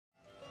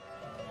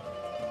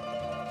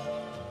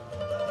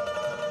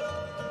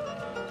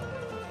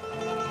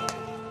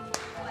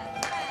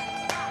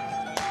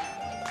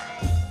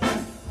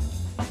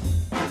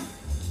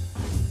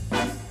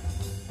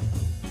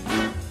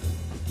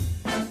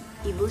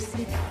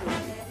mostly pretty.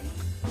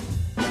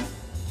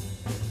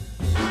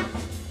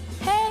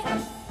 Hey,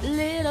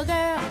 little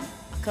girl,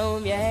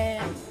 comb your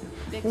hair.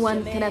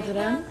 One cannot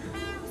run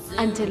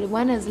until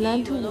one has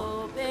learned to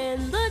walk.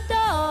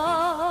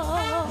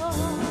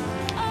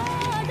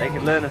 They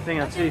could learn a thing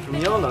or two from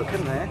your lot,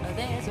 couldn't they?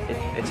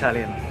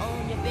 Italian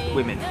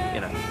women,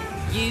 you know.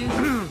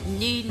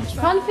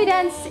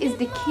 Confidence is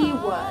the key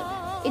word.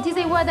 It is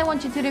a word I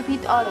want you to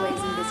repeat always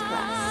in this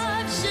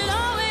class.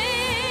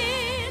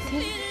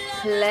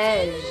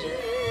 Pleasure.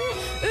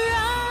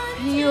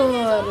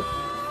 Pure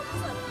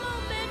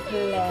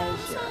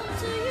pleasure.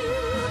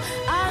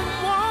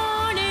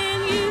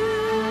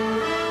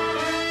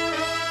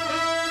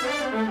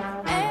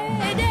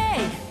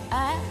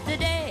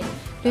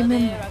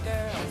 Remember,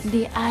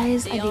 the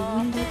eyes are the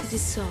window to the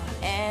soul.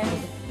 And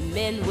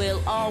men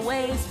will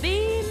always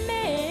be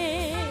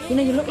men. You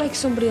know, you look like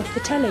somebody off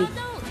the telly.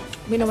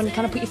 You know, when you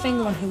kind of put your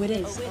finger on who it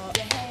is.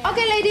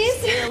 Okay,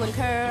 ladies.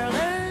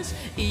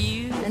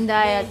 And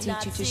I'll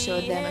teach you to show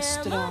them a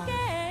strong,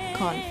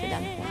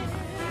 confident woman.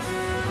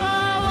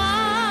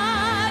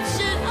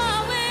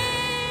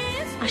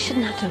 I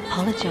shouldn't have to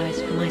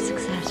apologize for my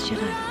success, should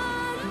I?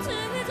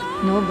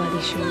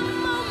 Nobody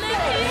should.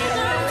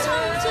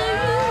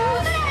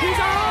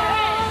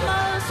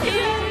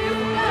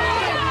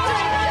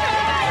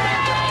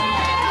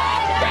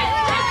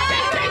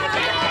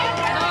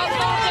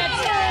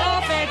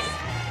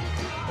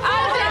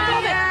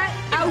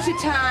 How's your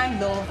time,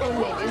 though? Oh,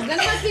 ladies, there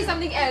must be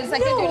something else I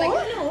can do.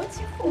 Like, no, it's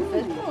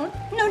over.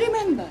 Now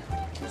remember,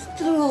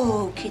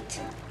 stroke it,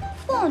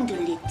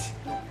 fondle it.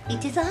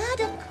 It is a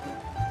haddock.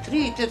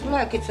 Treat it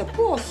like it's a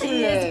porcelain.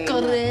 yes,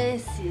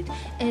 caress it.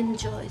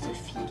 Enjoy the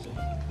feeling.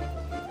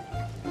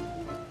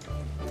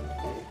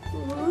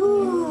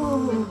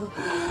 Ooh.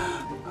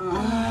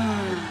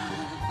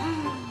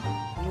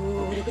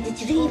 Ooh, look at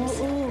its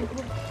ribs.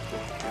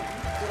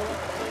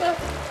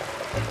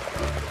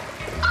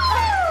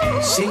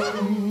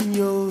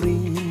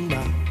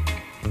 Signorina,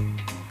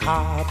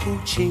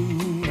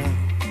 Cappuccina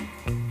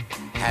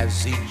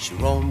has each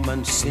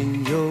Roman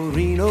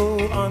signorino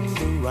on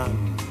the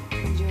run.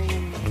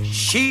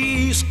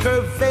 She's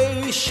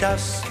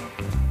curvaceous,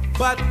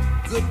 but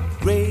good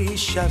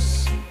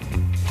gracious.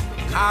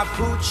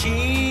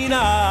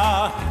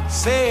 Cappuccina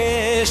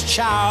says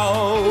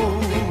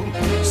ciao,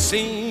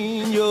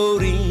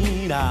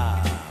 signorina.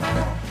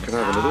 Can I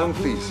have another one,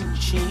 please?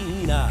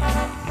 Cappuccina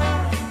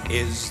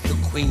is the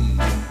queen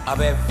of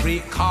every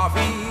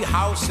coffee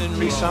house in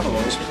Three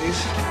samples,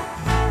 please.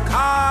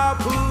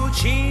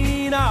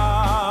 Cappuccina,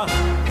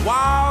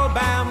 wild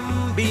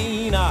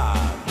bambina.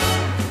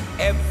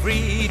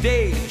 Every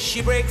day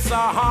she breaks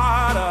our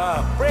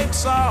heart,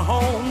 breaks our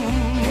home.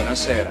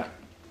 Buonasera.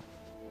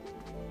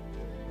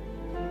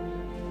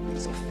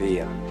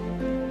 Sophia.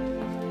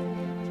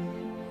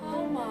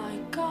 Oh, my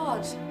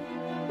God.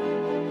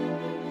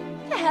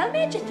 The hell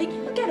made you think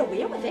you could get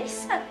away with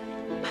this? I'm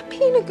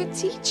being a good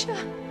teacher.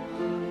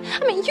 I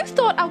mean, you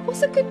thought I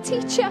was a good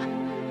teacher.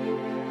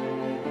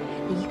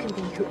 You can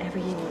be whoever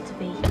you want to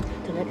be.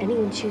 Don't let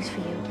anyone choose for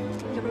you.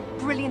 You're a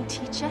brilliant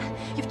teacher.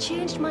 You've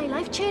changed my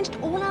life, changed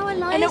all our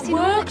lives. And it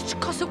worked,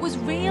 because it was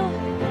real.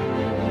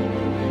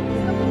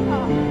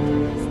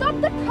 Stop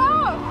the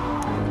car!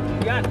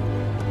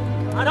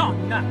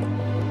 Madonna!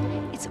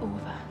 It's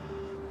over.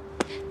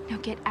 Now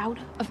get out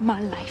of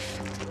my life.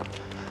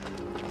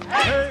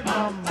 Hey,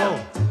 mambo,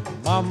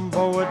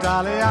 mambo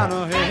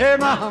Italiano, hey, hey,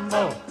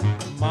 mambo,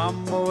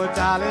 mambo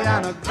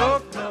Italiano, go,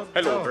 go, go.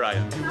 Hello,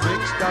 Brian. You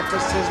mixed up a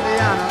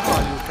Siciliano,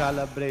 all you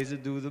Calabrese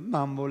do the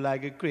mambo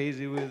like a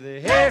crazy with a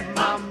hey,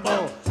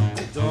 mambo,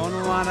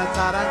 don't wanna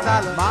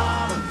tarantala,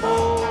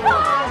 mambo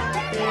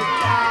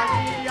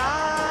Italiano.